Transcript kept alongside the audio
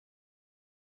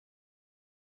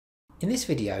In this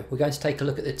video, we're going to take a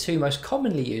look at the two most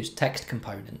commonly used text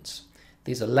components.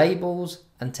 These are labels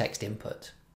and text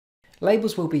input.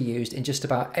 Labels will be used in just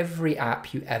about every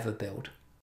app you ever build.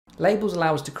 Labels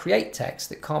allow us to create text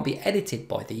that can't be edited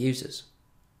by the users.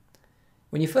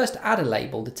 When you first add a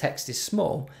label, the text is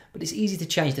small, but it's easy to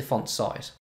change the font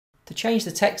size. To change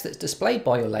the text that's displayed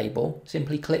by your label,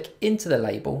 simply click into the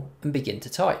label and begin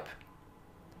to type.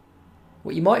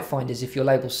 What you might find is if your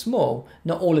label's small,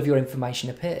 not all of your information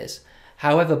appears.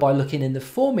 However, by looking in the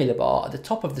formula bar at the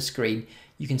top of the screen,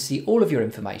 you can see all of your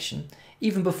information,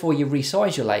 even before you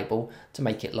resize your label to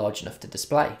make it large enough to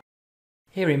display.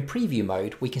 Here in preview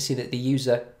mode, we can see that the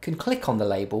user can click on the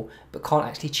label, but can't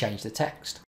actually change the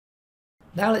text.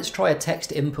 Now let's try a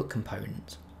text input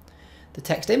component. The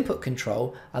text input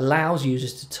control allows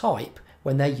users to type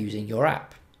when they're using your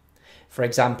app. For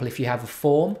example, if you have a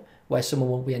form where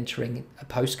someone will be entering a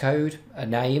postcode, a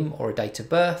name, or a date of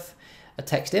birth, a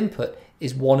text input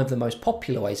is one of the most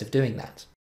popular ways of doing that.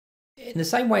 In the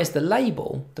same way as the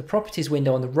label, the properties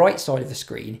window on the right side of the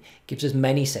screen gives us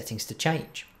many settings to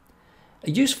change.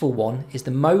 A useful one is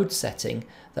the mode setting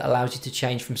that allows you to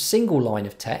change from single line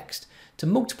of text to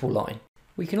multiple line.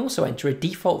 We can also enter a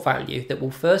default value that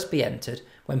will first be entered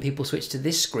when people switch to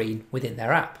this screen within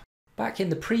their app. Back in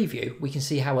the preview, we can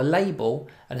see how a label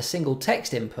and a single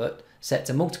text input set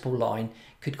to multiple line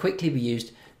could quickly be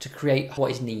used to create what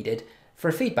is needed for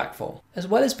a feedback form. As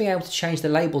well as being able to change the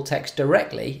label text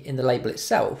directly in the label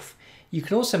itself, you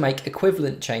can also make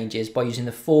equivalent changes by using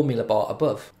the formula bar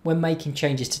above. When making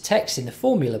changes to text in the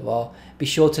formula bar, be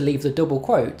sure to leave the double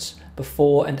quotes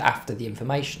before and after the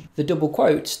information. The double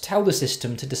quotes tell the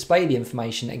system to display the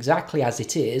information exactly as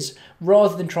it is,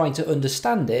 rather than trying to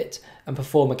understand it and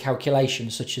perform a calculation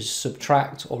such as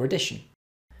subtract or addition.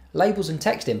 Labels and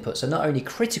text inputs are not only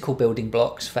critical building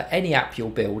blocks for any app you'll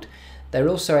build, they're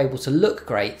also able to look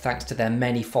great thanks to their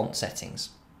many font settings.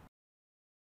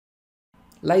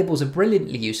 Labels are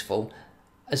brilliantly useful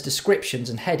as descriptions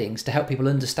and headings to help people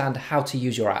understand how to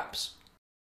use your apps.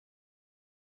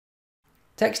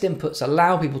 Text inputs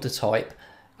allow people to type,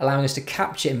 allowing us to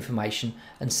capture information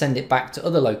and send it back to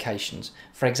other locations,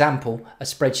 for example, a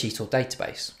spreadsheet or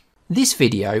database. This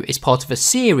video is part of a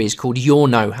series called Your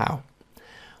Know-How.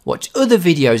 Watch other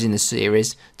videos in the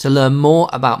series to learn more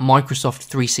about Microsoft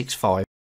 365.